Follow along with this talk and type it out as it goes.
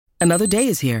Another day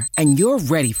is here, and you're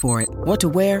ready for it. What to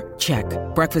wear? Check.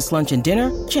 Breakfast, lunch, and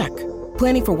dinner? Check.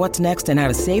 Planning for what's next and how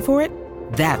to save for it?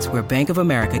 That's where Bank of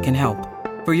America can help.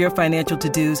 For your financial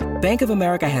to-dos, Bank of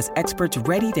America has experts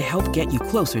ready to help get you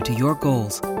closer to your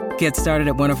goals. Get started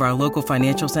at one of our local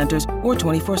financial centers or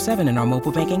 24/7 in our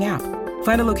mobile banking app.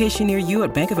 Find a location near you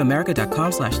at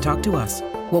bankofamerica.com/talktous.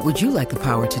 What would you like the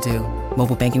power to do?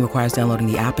 Mobile banking requires downloading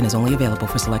the app and is only available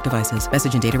for select devices.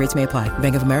 Message and data rates may apply.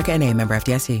 Bank of America N.A., member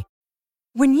FDIC.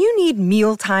 When you need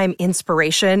mealtime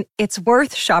inspiration, it's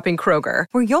worth shopping Kroger,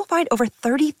 where you'll find over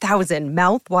 30,000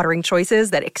 mouth-watering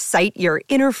choices that excite your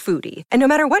inner foodie. And no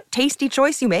matter what tasty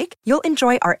choice you make, you'll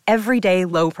enjoy our everyday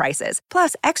low prices,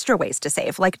 plus extra ways to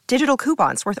save, like digital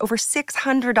coupons worth over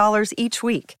 $600 each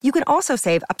week. You can also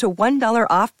save up to $1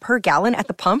 off per gallon at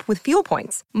the pump with fuel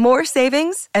points. More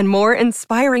savings and more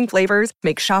inspiring flavors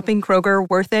make shopping Kroger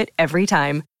worth it every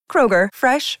time. Kroger,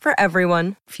 fresh for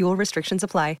everyone. Fuel restrictions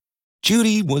apply.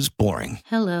 Judy was boring.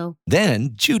 Hello.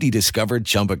 Then Judy discovered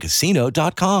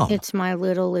ChumbaCasino.com. It's my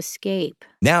little escape.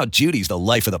 Now Judy's the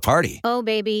life of the party. Oh,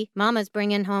 baby, mama's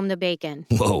bringing home the bacon.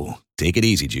 Whoa, take it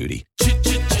easy, Judy.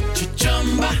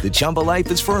 The Chumba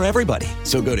life is for everybody.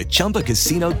 So go to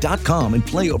ChumbaCasino.com and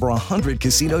play over 100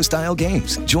 casino-style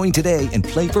games. Join today and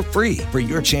play for free for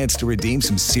your chance to redeem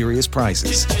some serious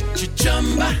prizes.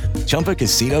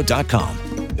 ChumbaCasino.com.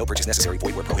 No purchase necessary.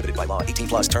 Void where prohibited by law. 18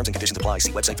 plus terms and conditions apply.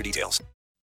 See website for details.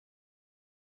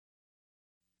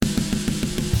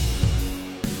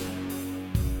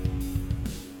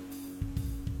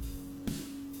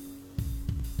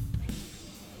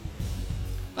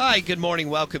 Hi, good morning.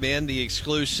 Welcome in the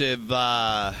exclusive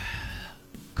car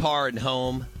and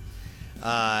home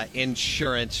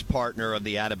insurance partner of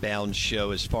the Out of Bounds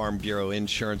show is Farm Bureau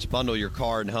Insurance. Bundle your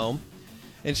car and home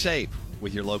and save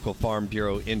with your local Farm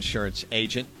Bureau insurance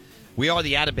agent. We are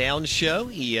the Out of Bounds show,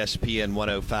 ESPN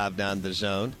 105.9 The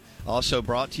Zone. Also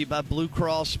brought to you by Blue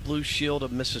Cross Blue Shield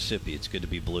of Mississippi. It's good to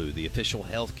be blue, the official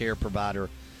health care provider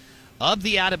of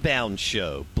the Out of Bounds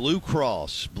show. Blue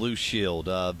Cross Blue Shield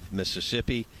of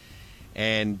Mississippi.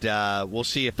 And we'll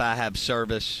see if I have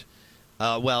service,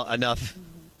 enough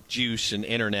juice and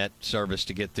internet service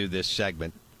to get through this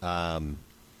segment. And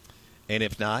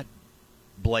if not,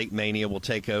 Blake Mania will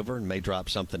take over and may drop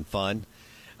something fun.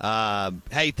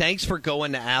 Hey, thanks for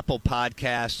going to Apple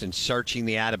Podcasts and searching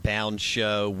the Out of Bounds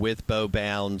show with Bo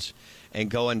Bounds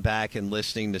and going back and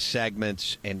listening to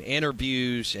segments and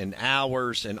interviews and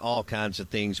hours and all kinds of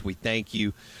things. We thank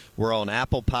you. We're on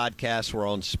Apple Podcasts. We're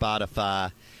on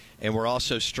Spotify. And we're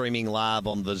also streaming live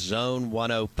on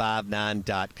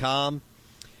thezone1059.com.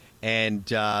 And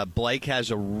Blake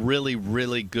has a really,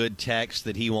 really good text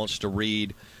that he wants to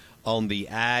read on the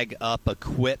Ag Up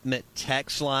Equipment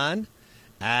text line.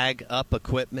 Ag Up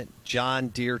Equipment, John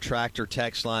Deere Tractor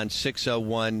text line,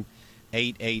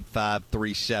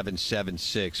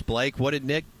 601-885-3776. Blake, what did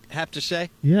Nick have to say?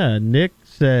 Yeah, Nick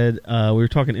said, we were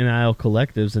talking NIL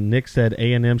collectives, and Nick said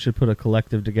A&M should put a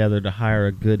collective together to hire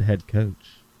a good head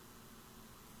coach.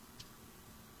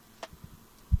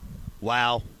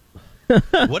 Wow.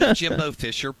 What if Jimbo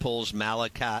Fisher pulls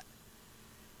Malachi?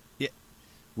 Yeah.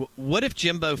 What if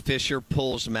Jimbo Fisher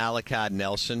pulls Malachi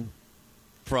Nelson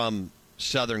from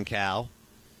Southern Cal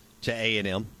to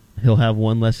A&M? He'll have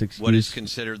one less excuse. What is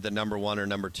considered the number 1 or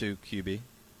number 2 QB?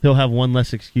 He'll have one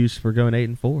less excuse for going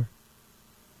 8-4.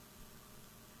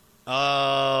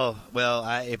 Oh, well,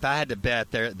 if I had to bet,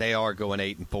 they are going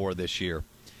 8-4 this year.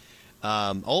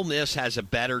 Ole Miss has a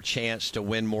better chance to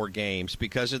win more games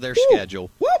because of their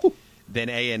schedule than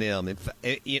A&M.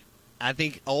 I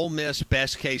think Ole Miss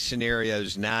best case scenario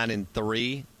is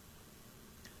 9-3,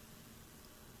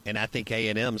 and I think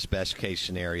A&M's best case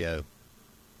scenario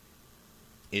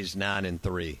is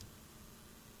 9-3.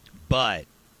 But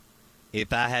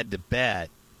if I had to bet,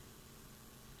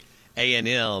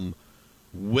 A&M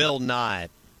will not.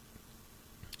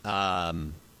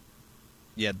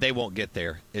 They won't get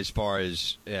there as far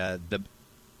as the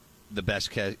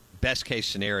best case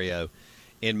scenario,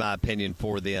 in my opinion,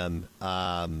 for them.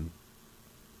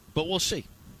 But we'll see.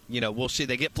 We'll see.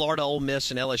 They get Florida, Ole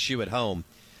Miss, and LSU at home.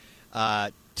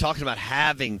 Talking about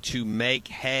having to make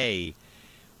hay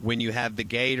when you have the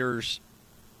Gators.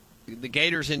 The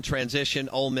Gators in transition,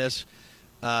 Ole Miss,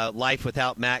 life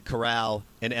without Matt Corral,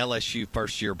 and LSU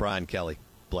first year Brian Kelly.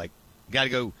 Blake, got to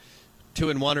go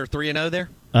 2-1 or 3-0 there?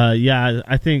 Yeah,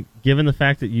 I think given the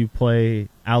fact that you play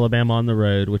Alabama on the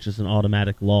road, which is an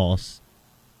automatic loss,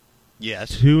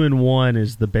 yes, 2-1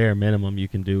 is the bare minimum you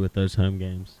can do with those home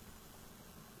games.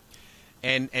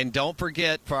 And don't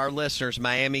forget, for our listeners,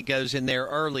 Miami goes in there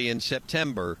early in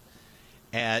September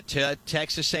to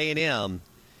Texas A&M,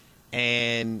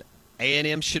 and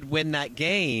A&M should win that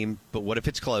game, but what if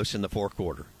it's close in the fourth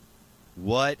quarter?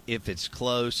 What if it's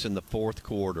close in the fourth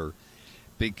quarter?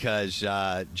 Because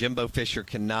Jimbo Fisher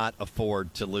cannot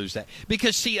afford to lose that.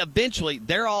 Because, see, eventually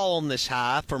they're all on this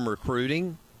high from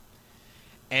recruiting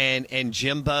and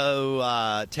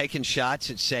Jimbo taking shots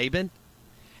at Saban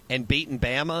and beating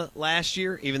Bama last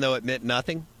year, even though it meant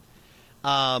nothing.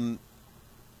 But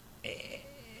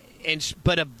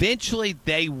eventually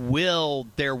there will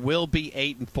be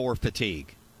 8-4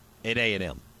 fatigue at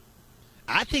A&M.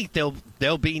 I think they'll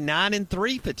be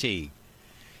 9-3 fatigue.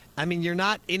 I mean, you're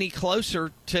not any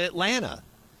closer to Atlanta.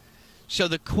 So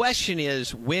the question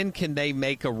is, when can they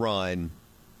make a run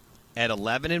at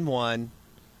 11-1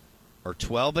 or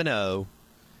 12-0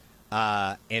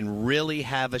 and really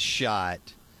have a shot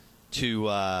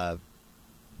to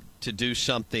do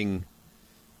something,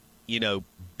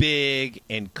 big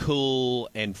and cool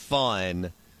and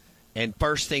fun? And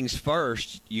first things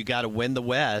first, you got to win the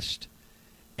West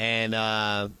and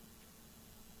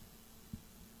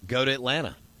go to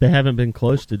Atlanta. They haven't been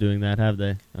close to doing that, have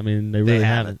they? I mean, they really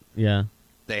haven't. Yeah.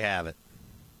 They haven't.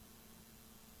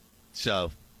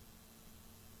 So,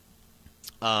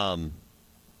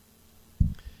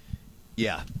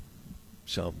 yeah.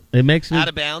 So, it makes me out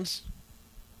of bounds.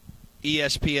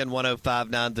 ESPN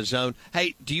 105.9 The Zone.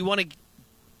 Hey, do you want to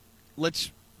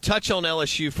let's touch on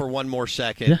LSU for one more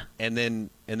second, yeah, and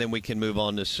then we can move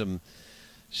on to some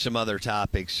other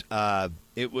topics.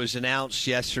 It was announced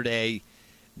yesterday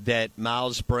that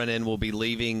Miles Brennan will be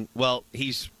leaving. Well,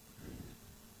 he's,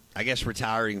 I guess,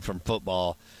 retiring from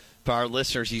football. For our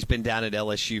listeners, he's been down at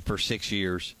LSU for 6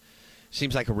 years.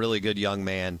 Seems like a really good young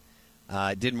man.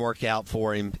 It didn't work out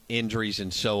for him, injuries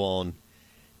and so on.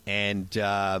 And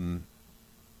Jaden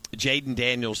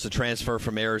Daniels, the transfer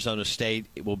from Arizona State,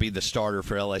 will be the starter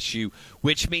for LSU,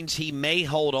 which means he may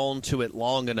hold on to it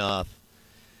long enough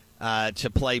to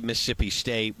play Mississippi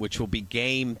State, which will be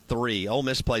Game 3. Ole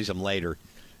Miss plays them later.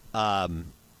 A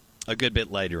good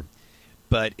bit later.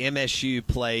 But MSU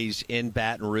plays in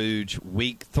Baton Rouge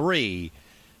Week 3.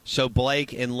 So,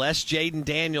 Blake, unless Jaden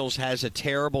Daniels has a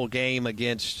terrible game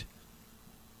against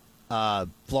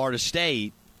Florida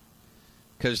State,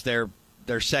 because their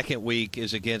second week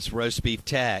is against Roast Beef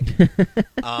Tech,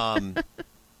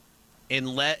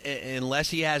 unless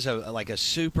he has a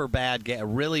super bad game, a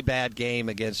really bad game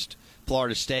against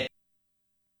Florida State,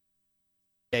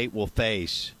 will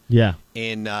face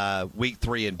in Week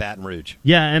 3 in Baton Rouge.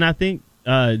 Yeah, and I think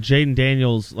Jaden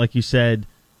Daniels, like you said,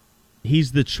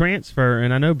 he's the transfer,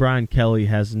 and I know Brian Kelly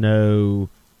has no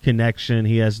connection.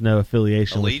 He has no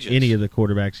affiliation with any of the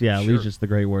quarterbacks. Yeah, sure. Allegiance, the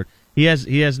great word. He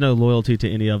has no loyalty to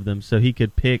any of them, so he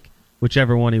could pick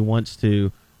whichever one he wants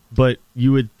to. But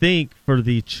you would think for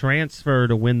the transfer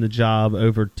to win the job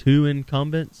over two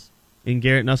incumbents in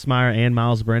Garrett Nussmeier and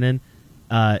Miles Brennan,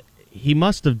 he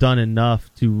must have done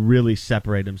enough to really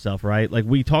separate himself, right? Like,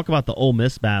 we talk about the Ole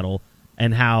Miss battle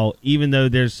and how even though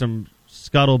there's some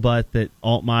scuttlebutt that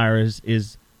Altmaier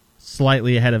is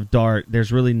slightly ahead of Dart,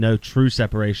 there's really no true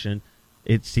separation,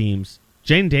 it seems.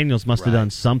 Jaden Daniels must have done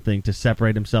something to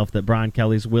separate himself that Brian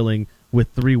Kelly's willing, with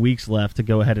 3 weeks left, to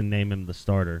go ahead and name him the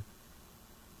starter.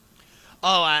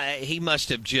 Oh, he must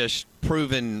have just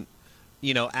proven,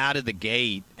 out of the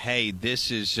gate, hey,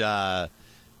 this is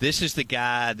the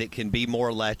guy that can be more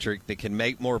electric, that can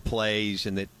make more plays,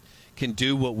 and that can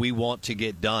do what we want to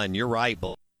get done. You're right,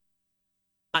 but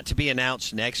not to be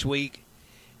announced next week,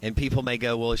 and people may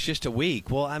go, well, it's just a week.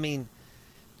 Well, I mean,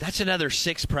 that's another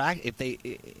 6 practice.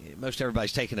 Most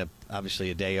everybody's taking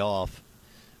obviously a day off,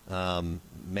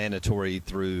 mandatory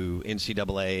through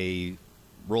NCAA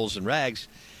rules and regs.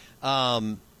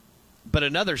 But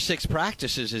another 6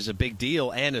 practices is a big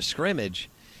deal, and a scrimmage.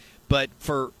 But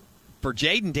for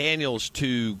Jaden Daniels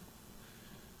to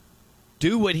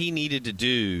do what he needed to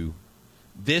do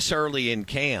this early in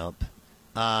camp,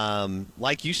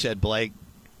 like you said, Blake,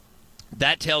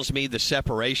 that tells me the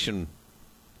separation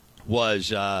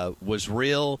was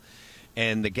real,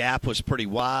 and the gap was pretty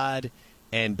wide,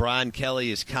 and Brian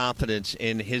Kelly is confident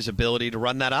in his ability to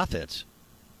run that offense.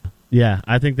 Yeah,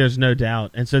 I think there's no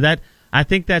doubt. And so I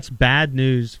think that's bad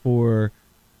news for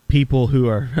people who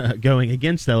are going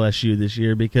against LSU this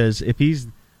year, because if he's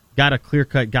got a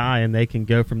clear-cut guy and they can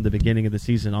go from the beginning of the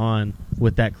season on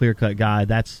with that clear-cut guy,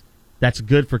 that's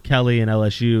good for Kelly and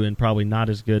LSU, and probably not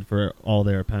as good for all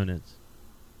their opponents.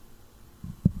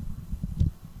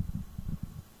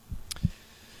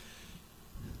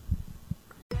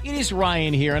 It is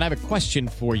Ryan here, and I have a question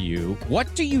for you.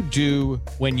 What do you do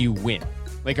when you win?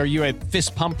 Like, are you a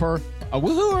fist pumper? A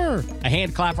woo-hooer, a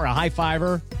hand clapper, a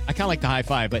high-fiver. I kind of like the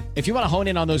high-five, but if you want to hone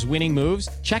in on those winning moves,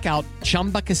 check out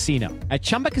Chumba Casino. At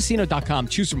ChumbaCasino.com,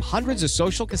 choose from hundreds of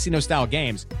social casino-style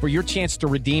games for your chance to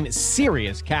redeem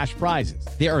serious cash prizes.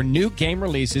 There are new game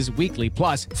releases weekly,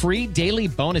 plus free daily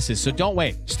bonuses. So don't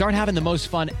wait. Start having the most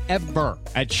fun ever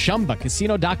at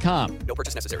ChumbaCasino.com. No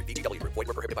purchase necessary. VGW. Void where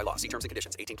prohibited by law. See terms and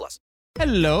conditions. 18+.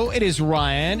 Hello, it is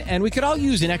Ryan, and we could all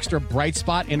use an extra bright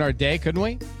spot in our day, couldn't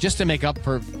we? Just to make up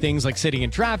for things like sitting in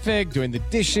traffic, doing the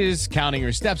dishes, counting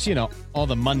your steps, all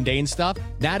the mundane stuff.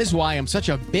 That is why I'm such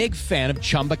a big fan of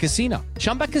Chumba Casino.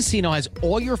 Chumba Casino has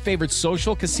all your favorite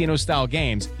social casino-style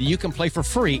games that you can play for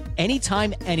free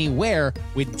anytime, anywhere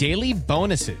with daily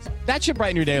bonuses. That should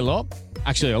brighten your day a little.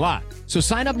 Actually, a lot. So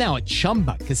sign up now at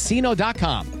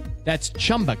ChumbaCasino.com. That's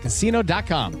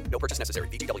ChumbaCasino.com. No purchase necessary.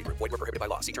 VGW. Void where prohibited by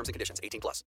law. See terms and conditions.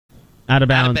 18+. Out of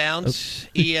bounds. Out of bounds.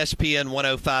 ESPN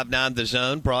 105.9 The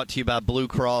Zone, brought to you by Blue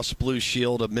Cross Blue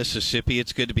Shield of Mississippi.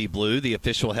 It's good to be blue, the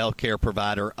official healthcare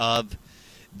provider of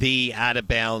the Out of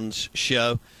Bounds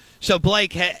show. So,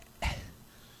 Blake,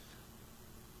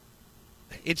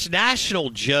 it's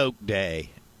National Joke Day,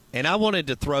 and I wanted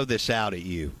to throw this out at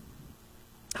you.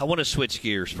 I want to switch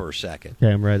gears for a second.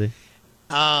 Okay, I'm ready.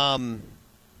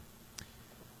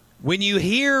 When you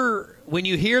hear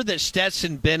that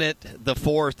Stetson Bennett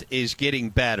IV is getting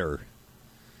better,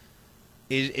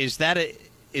 is that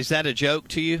a joke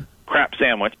to you? Crap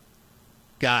sandwich.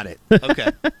 Got it.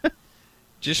 Okay.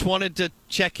 Just wanted to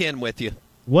check in with you.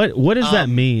 What does that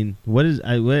mean? What is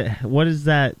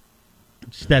that?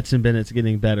 Stetson Bennett's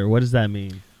getting better. What does that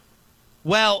mean?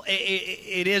 Well,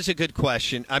 it is a good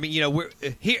question. I mean,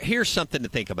 here's something to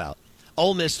think about.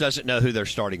 Ole Miss doesn't know who their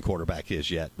starting quarterback is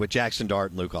yet, with Jackson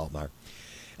Dart and Luke Altmaier.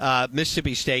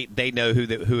 Mississippi State, they know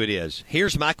who it is.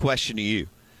 Here's my question to you: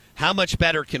 how much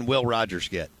better can Will Rogers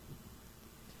get?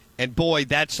 And boy,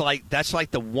 that's like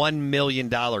the $1 million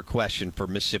question for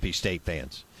Mississippi State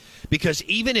fans, because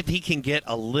even if he can get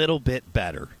a little bit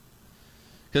better,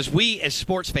 because we as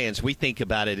sports fans, we think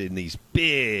about it in these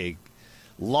big,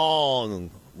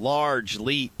 long, large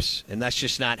leaps, and that's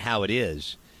just not how it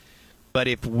is. But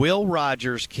if Will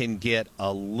Rogers can get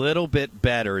a little bit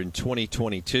better in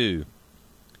 2022,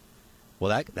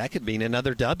 well, that could mean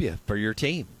another W for your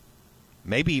team,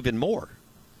 maybe even more.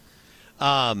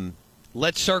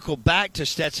 Let's circle back to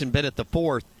Stetson Bennett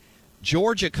IV.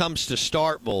 Georgia comes to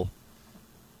Starkville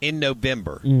in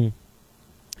November.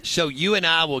 So you and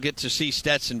I will get to see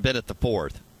Stetson Bennett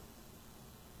IV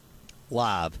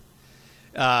live,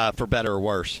 for better or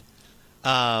worse.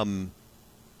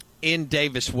 In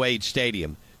Davis Wade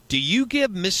Stadium. Do you give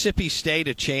Mississippi State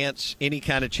a chance, any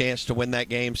kind of chance to win that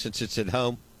game since it's at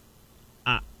home?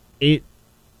 It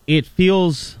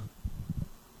feels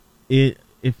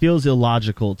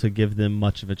illogical to give them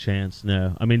much of a chance.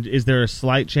 No. I mean, is there a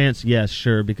slight chance? Yes,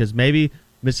 sure, because maybe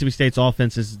Mississippi State's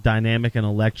offense is dynamic and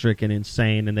electric and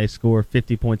insane and they score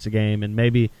 50 points a game, and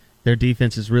maybe their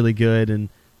defense is really good and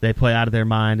they play out of their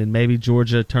mind, and maybe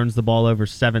Georgia turns the ball over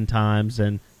 7 times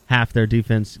and half their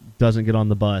defense doesn't get on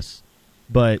the bus.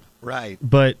 But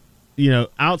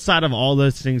outside of all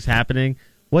those things happening,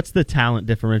 what's the talent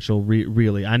differential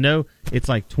really? I know it's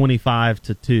like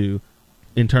 25-2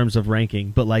 in terms of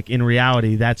ranking, but like in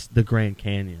reality, that's the Grand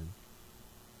Canyon.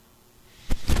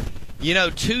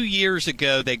 2 years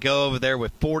ago, they go over there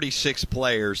with 46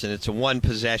 players, and it's a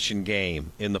one-possession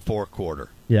game in the fourth quarter.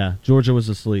 Yeah, Georgia was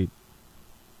asleep.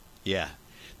 Yeah,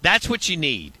 that's what you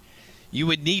need. You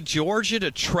would need Georgia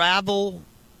to travel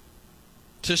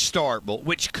to Starkville,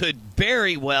 which could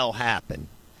very well happen,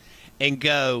 and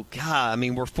go, God, I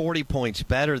mean, we're 40 points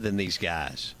better than these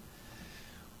guys.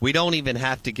 We don't even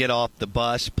have to get off the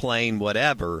bus, plane,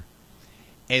 whatever.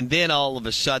 And then all of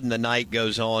a sudden the night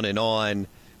goes on and on.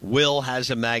 Will has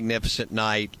a magnificent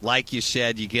night. Like you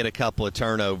said, you get a couple of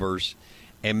turnovers,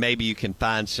 and maybe you can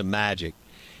find some magic.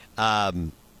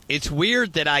 It's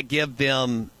weird that I give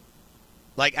them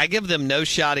no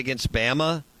shot against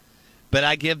Bama, but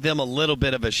I give them a little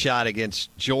bit of a shot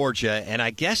against Georgia, and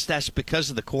I guess that's because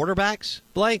of the quarterbacks,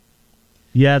 Blake?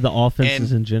 Yeah, the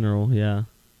offenses in general, yeah.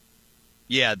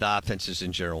 Yeah, the offenses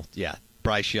in general, yeah.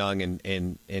 Bryce Young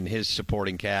and his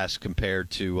supporting cast compared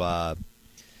to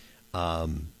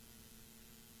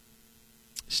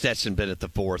Stetson Bennett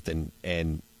IV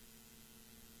and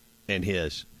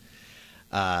his.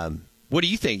 What do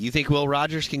you think? You think Will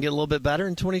Rogers can get a little bit better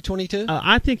in 2022?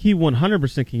 I think he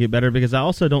 100% can get better, because I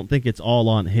also don't think it's all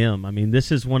on him. I mean,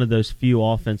 this is one of those few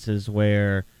offenses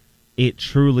where it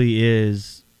truly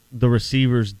is the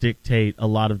receivers dictate a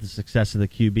lot of the success of the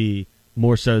QB,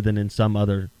 more so than in some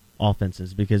other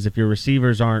offenses, because if your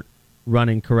receivers aren't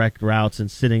running correct routes and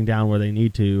sitting down where they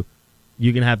need to,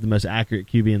 you can have the most accurate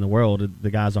QB in the world. The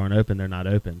guys aren't open; they're not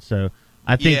open. So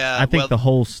I think the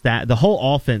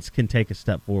whole offense can take a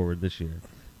step forward this year.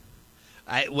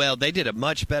 They did a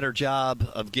much better job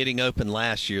of getting open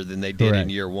last year than they did in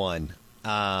year one.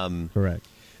 Correct.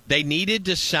 They needed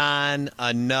to sign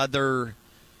another.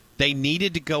 They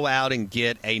needed to go out and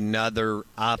get another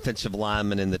offensive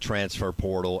lineman in the transfer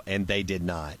portal, and they did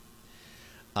not.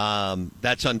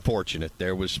 That's unfortunate.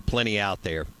 There was plenty out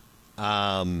there.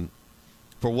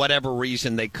 For whatever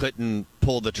reason, they couldn't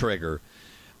pull the trigger.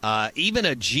 Even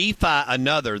a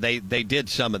G5, they did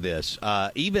some of this.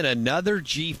 Even another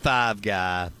G5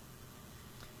 guy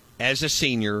as a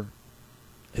senior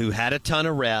who had a ton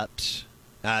of reps,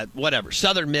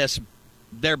 Southern Miss,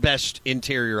 their best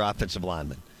interior offensive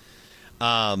lineman.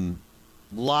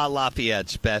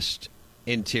 Lafayette's best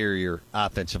interior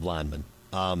offensive lineman.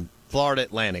 Florida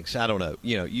Atlantic's, I don't know.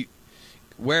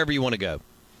 Wherever you want to go.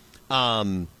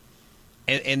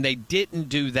 And they didn't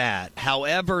do that.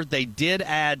 However, they did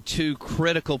add two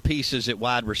critical pieces at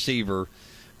wide receiver,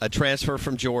 a transfer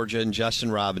from Georgia and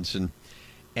Justin Robinson,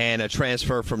 and a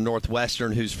transfer from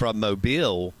Northwestern who's from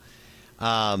Mobile.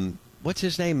 What's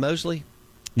his name, Mosley?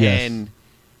 Yes. And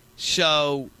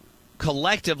so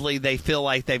collectively they feel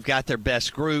like they've got their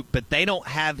best group, but they don't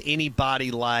have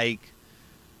anybody like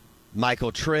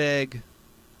Michael Trigg.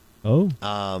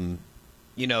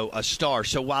 A star.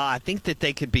 So while I think that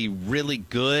they could be really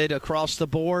good across the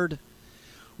board,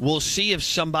 we'll see if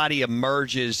somebody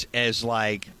emerges as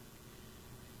like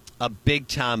a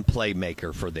big-time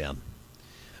playmaker for them.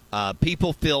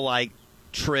 People feel like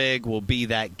Trigg will be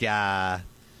that guy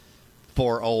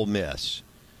for Ole Miss.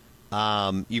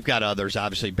 You've got others,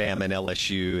 obviously Bama and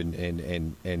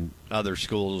LSU and other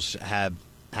schools have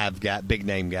got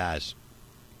big-name guys.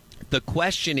 The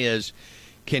question is,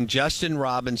 can Justin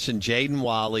Robinson, Jaden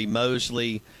Walley,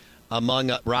 Mosley,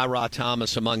 Ra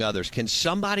Thomas, among others, can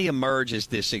somebody emerge as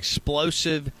this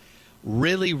explosive,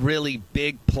 really, really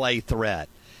big play threat?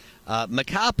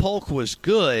 Mekhi Polk was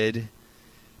good,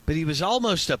 but he was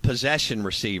almost a possession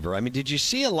receiver. I mean, did you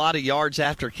see a lot of yards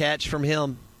after catch from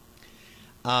him?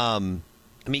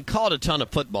 Caught a ton of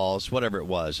footballs, whatever it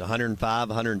was, 105,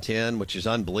 110, which is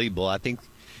unbelievable. I think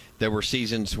there were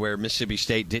seasons where Mississippi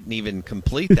State didn't even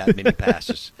complete that many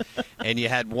passes, and you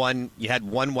had one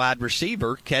wide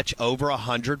receiver catch over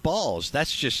 100 balls.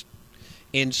 That's just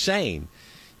insane.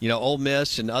 Ole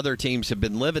Miss and other teams have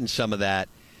been living some of that.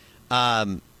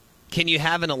 Can you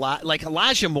have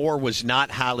Elijah Moore was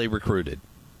not highly recruited?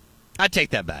 I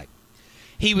take that back.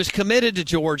 He was committed to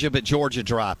Georgia, but Georgia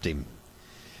dropped him.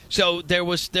 So there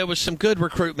was some good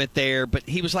recruitment there, but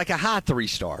he was like a high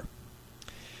 3-star.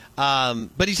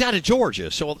 But he's out of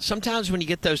Georgia, so sometimes when you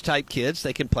get those type kids,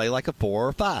 they can play like a 4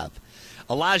 or 5.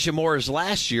 Elijah Moore's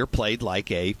last year played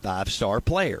like a 5-star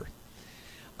player.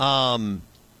 Can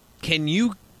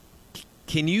you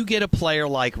get a player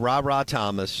like Ra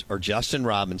Thomas or Justin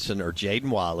Robinson or Jaden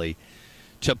Walley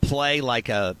to play like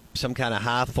some kind of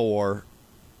high 4,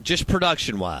 just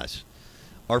production-wise,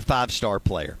 or 5-star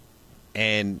player?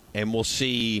 And we'll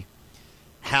see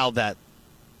how that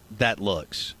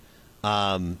looks.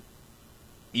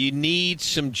 You need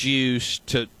some juice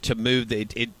to move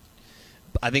it.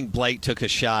 I think Blake took a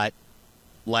shot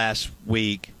last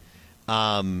week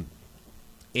in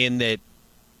that,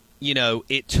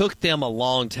 it took them a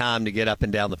long time to get up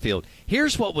and down the field.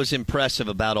 Here's what was impressive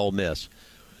about Ole Miss.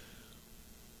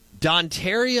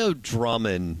 Dontario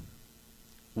Drummond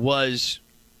was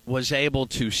able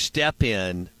to step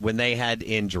in when they had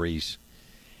injuries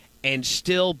and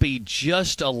still be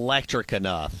just electric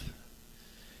enough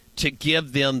to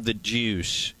give them the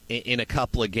juice in a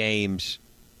couple of games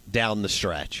down the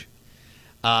stretch.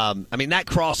 That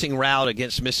crossing route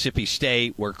against Mississippi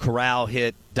State where Corral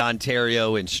hit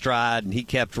Dontario in stride and he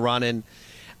kept running,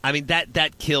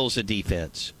 that kills a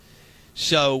defense.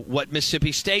 So what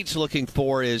Mississippi State's looking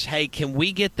for is, hey, can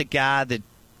we get the guy that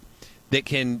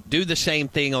can do the same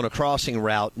thing on a crossing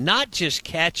route, not just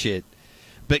catch it,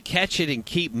 but catch it and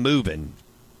keep moving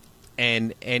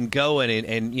and go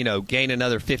and gain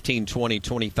another 15, 20,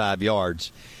 25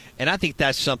 yards. And I think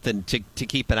that's something to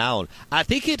keep an eye on. I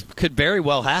think it could very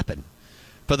well happen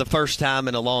for the first time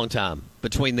in a long time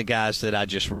between the guys that I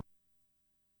just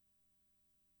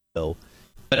 –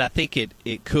 but I think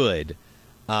it could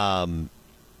at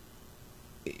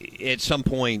some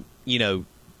point,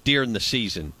 during the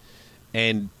season.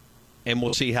 And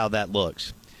we'll see how that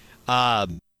looks.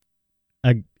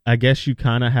 I guess you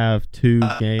kind of have 2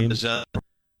 games.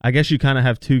 I guess you kind of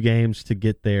have 2 games to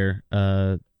get there,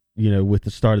 with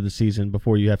the start of the season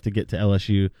before you have to get to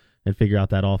LSU and figure out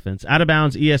that offense. Out of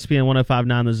bounds, ESPN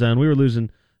 105.9 The Zone. We were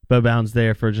losing Bo Bounds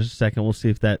there for just a second. We'll see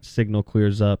if that signal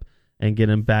clears up and get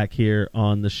him back here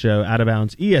on the show. Out of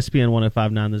Bounds, ESPN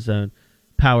 105.9 The Zone,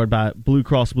 powered by Blue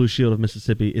Cross Blue Shield of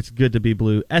Mississippi. It's good to be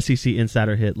blue. SEC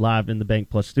Insider Hit live in the Bank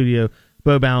Plus studio.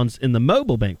 Bo Bounds in the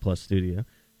mobile Bank Plus studio.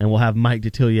 And we'll have Mike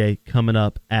Detillier coming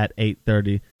up at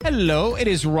 8:30. Hello, it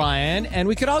is Ryan, and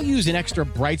we could all use an extra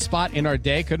bright spot in our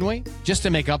day, couldn't we? Just to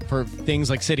make up for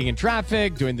things like sitting in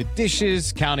traffic, doing the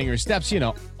dishes, counting your steps,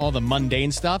 all the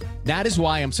mundane stuff. That is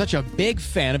why I'm such a big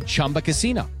fan of Chumba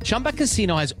Casino. Chumba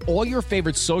Casino has all your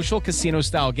favorite social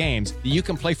casino-style games that you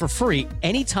can play for free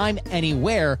anytime,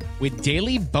 anywhere with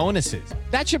daily bonuses.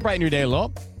 That should brighten your day a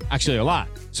little. Actually, a lot.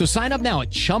 So sign up now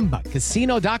at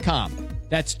ChumbaCasino.com.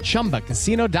 That's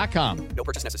ChumbaCasino.com. No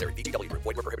purchase necessary. VGW Group.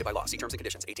 Void where prohibited by law. See terms and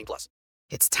conditions. 18+.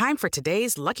 It's time for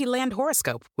today's Lucky Land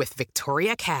horoscope with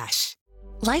Victoria Cash.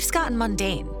 Life's gotten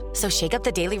mundane, so shake up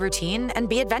the daily routine and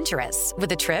be adventurous with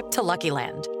a trip to Lucky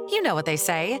Land. You know what they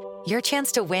say. Your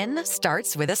chance to win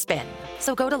starts with a spin.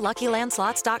 So go to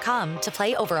LuckyLandSlots.com to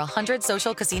play over 100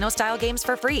 social casino-style games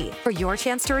for free for your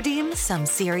chance to redeem some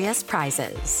serious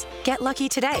prizes. Get lucky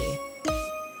today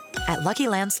at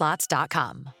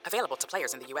LuckyLandSlots.com. Available to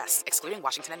players in the U.S., excluding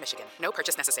Washington and Michigan. No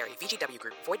purchase necessary. VGW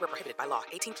Group. Void where prohibited by law.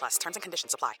 18+. Terms and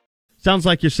conditions apply. Sounds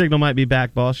like your signal might be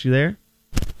back, boss. You there?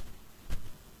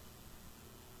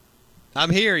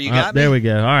 I'm here. You got me? There we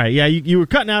go. All right. Yeah, you were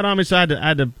cutting out on me, so I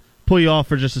had to pull you off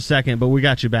for just a second, but we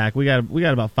got you back. We got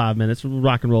about 5 minutes. We'll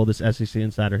rock and roll this SEC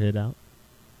Insider Hit out.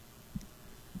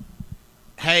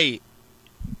 Hey,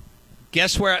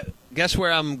 guess where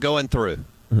I'm going through?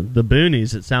 The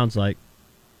boonies, it sounds like.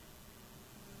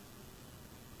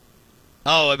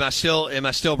 Oh, am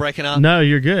I still breaking up? No,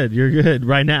 you're good. You're good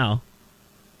right now.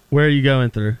 Where are you going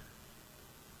through?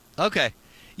 Okay,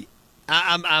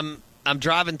 I'm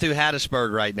driving through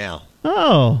Hattiesburg right now.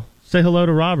 Oh, say hello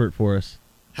to Robert for us.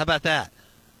 How about that?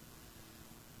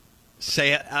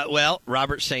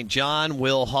 Robert St. John,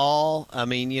 Will Hall. I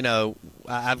mean,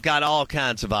 I've got all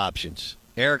kinds of options.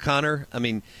 Eric Hunter. I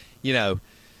mean,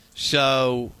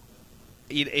 so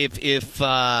if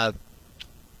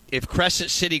Crescent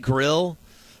City Grill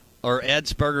or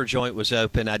Ed's Burger Joint was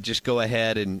open, I'd just go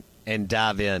ahead and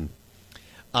dive in.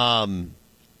 But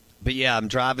yeah, I'm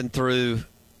driving through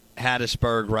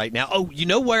Hattiesburg right now. Oh, you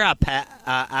know where I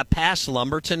passed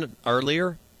Lumberton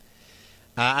earlier?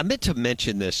 I meant to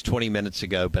mention this 20 minutes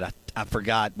ago, but I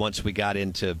forgot once we got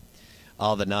into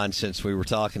all the nonsense we were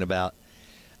talking about.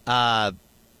 I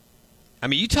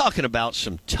mean, you talking about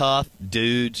some tough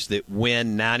dudes that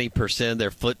win 90% of their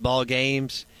football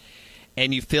games,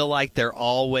 and you feel like they're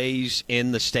always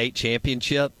in the state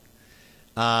championship.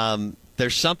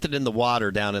 There's something in the water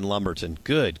down in Lumberton.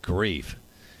 Good grief.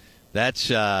 That's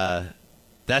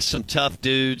some tough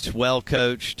dudes, well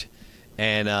coached,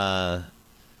 and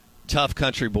tough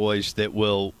country boys that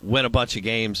will win a bunch of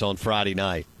games on Friday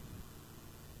night.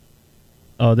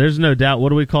 Oh, there's no doubt. What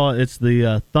do we call it? It's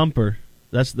the Thumper.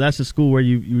 That's the school where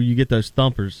you get those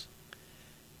thumpers.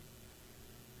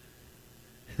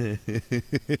 The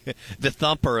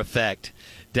Thumper effect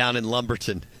down in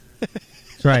Lumberton.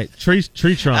 That's right. Tree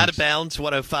trunks. Out of Bounds,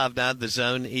 105.9 The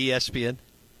Zone, ESPN.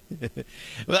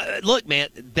 Well, look, man,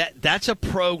 that's a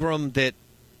program that,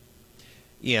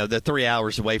 they're 3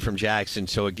 hours away from Jackson.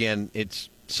 So again, it's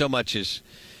so much is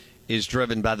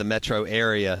driven by the metro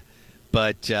area,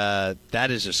 but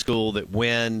that is a school that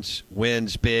wins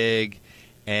big,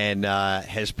 and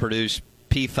has produced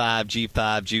P5,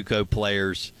 G5, JUCO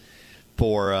players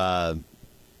for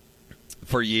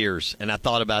years. And I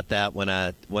thought about that when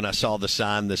I saw the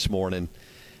sign this morning.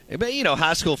 But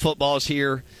high school football is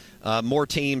here. More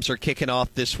teams are kicking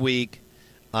off this week.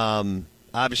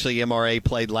 Obviously, MRA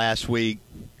played last week,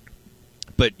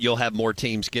 but you'll have more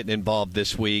teams getting involved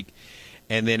this week.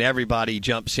 And then everybody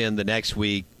jumps in the next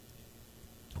week,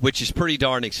 which is pretty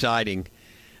darn exciting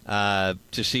to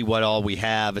see what all we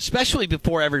have, especially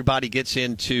before everybody gets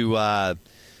into,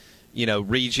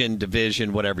 region,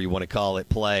 division, whatever you want to call it,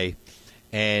 play.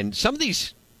 And some of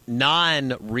these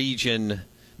non-region,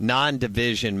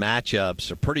 non-division matchups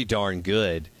are pretty darn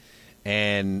good.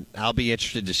 And I'll be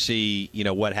interested to see,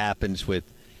 what happens with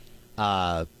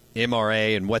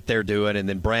MRA and what they're doing, and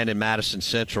then Brandon Madison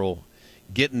Central,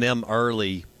 getting them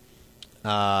early.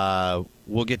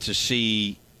 We'll get to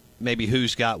see maybe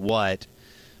who's got what.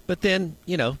 But then,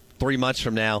 3 months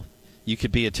from now, you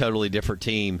could be a totally different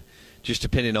team, just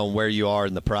depending on where you are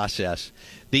in the process.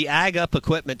 The Ag Up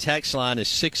Equipment text line is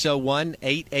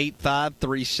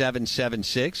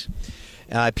 601-885-3776.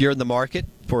 If you're in the market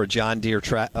for a John Deere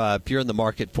if you're in the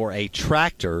market for a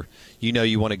tractor, you know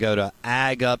you want to go to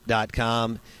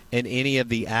agup.com and any of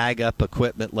the Ag Up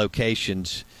equipment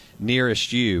locations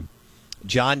nearest you.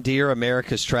 John Deere,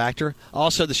 America's Tractor.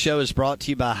 Also, the show is brought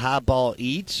to you by Highball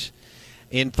Eats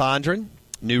in Fondren,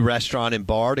 new restaurant and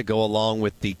bar to go along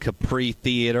with the Capri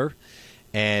Theater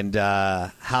and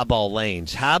Highball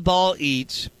Lanes. Highball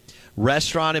Eats,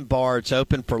 restaurant and bar. It's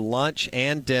open for lunch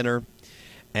and dinner,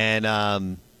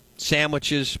 and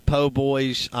sandwiches, po'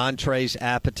 boys, entrees,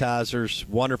 appetizers,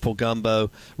 wonderful gumbo,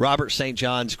 Robert St.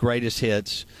 John's greatest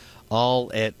hits,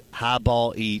 all at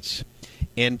Highball Eats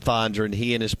in Fondren.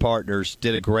 He and his partners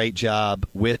did a great job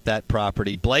with that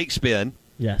property. Blake's been.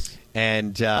 Yes.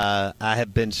 And I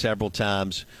have been several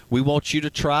times. We want you to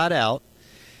try it out.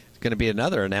 It's going to be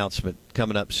another announcement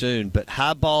coming up soon. But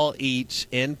Highball Eats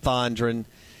in Fondren,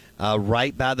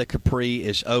 right by the Capri,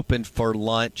 is open for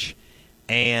lunch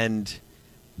and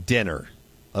dinner.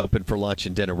 Open for lunch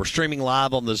and dinner. We're streaming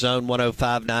live on the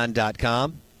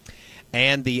Zone1059.com.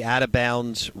 and the Out of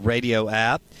Bounds radio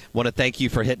app. Want to thank you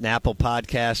for hitting Apple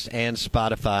Podcasts and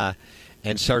Spotify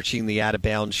and searching the Out of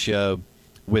Bounds show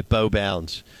with Bo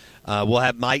Bounds. We'll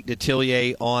have Mike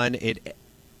Detillier on it.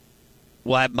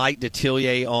 We'll have Mike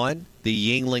Detillier on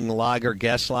the Yuengling Lager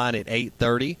guest line at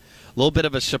 8:30. A little bit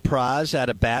of a surprise out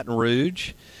of Baton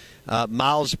Rouge.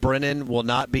 Miles Brennan will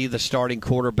not be the starting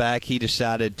quarterback. He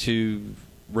decided to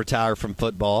retire from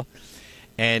football.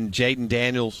 And Jaden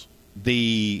Daniels,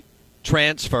 the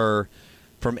transfer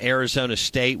from Arizona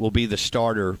State, will be the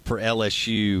starter for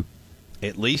LSU,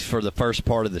 at least for the first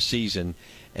part of the season.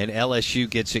 And LSU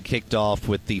gets it kicked off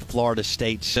with the Florida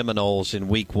State Seminoles in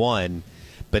Week 1.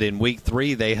 But in Week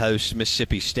 3, they host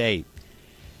Mississippi State.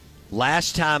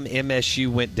 Last time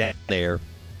MSU went down there,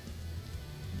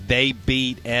 they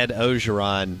beat Ed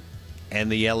Ogeron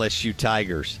and the LSU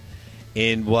Tigers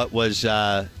in what was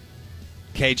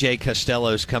KJ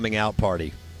Costello's coming out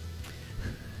party.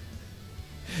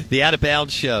 The Out of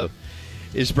Bounds show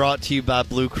is brought to you by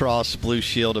Blue Cross Blue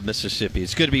Shield of Mississippi.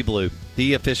 It's good to be blue,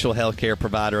 the official healthcare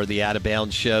provider of the Out of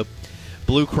Bounds show.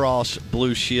 Blue Cross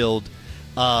Blue Shield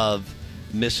of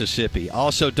Mississippi.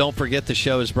 Also, don't forget the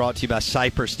show is brought to you by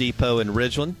Cypress Depot in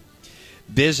Ridgeland.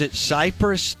 Visit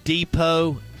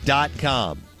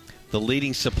cypressdepot.com, the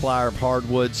leading supplier of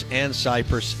hardwoods and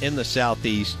cypress in the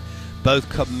Southeast, both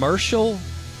commercial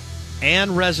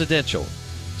and residential.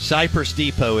 Cypress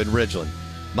Depot in Ridgeland.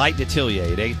 Mike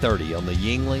Detillier at 8:30 on the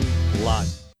Yuengling Lot.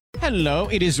 Hello,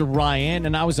 it is Ryan,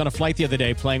 and I was on a flight the other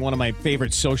day playing one of my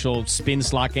favorite social spin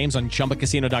slot games on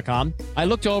ChumbaCasino.com. I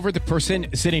looked over at the person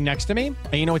sitting next to me,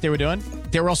 and you know what they were doing?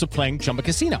 They were also playing Chumba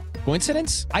Casino.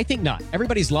 Coincidence? I think not.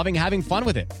 Everybody's loving having fun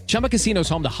with it. Chumba Casino is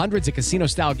home to hundreds of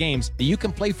casino-style games that you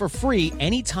can play for free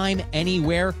anytime,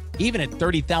 anywhere, even at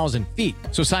 30,000 feet.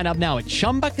 So sign up now at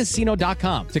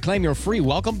ChumbaCasino.com to claim your free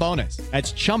welcome bonus.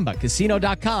 That's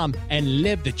ChumbaCasino.com and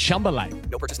live the Chumba life.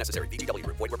 No purchase necessary. VGW.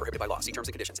 Void where prohibited by law. See terms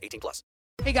and conditions. 18+.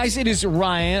 Hey guys, it is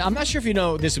Ryan. I'm not sure if you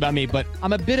know this about me, but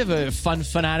I'm a bit of a fun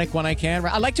fanatic when I can.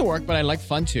 I like to work, but I like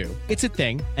fun too. It's a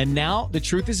thing. And now the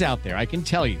truth is out there. I can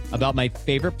tell you about my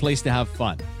favorite place to have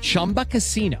fun. Chumba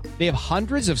Casino. They have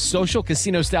hundreds of social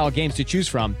casino style games to choose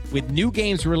from with new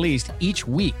games released each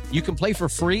week. You can play for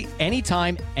free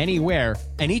anytime, anywhere.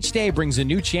 And each day brings a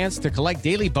new chance to collect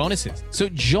daily bonuses. So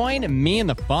join me in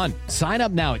the fun. Sign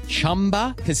up now at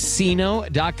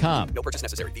ChumbaCasino.com. No purchase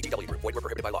necessary. VGW. Void where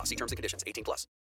prohibited by law. See terms and conditions. 18+.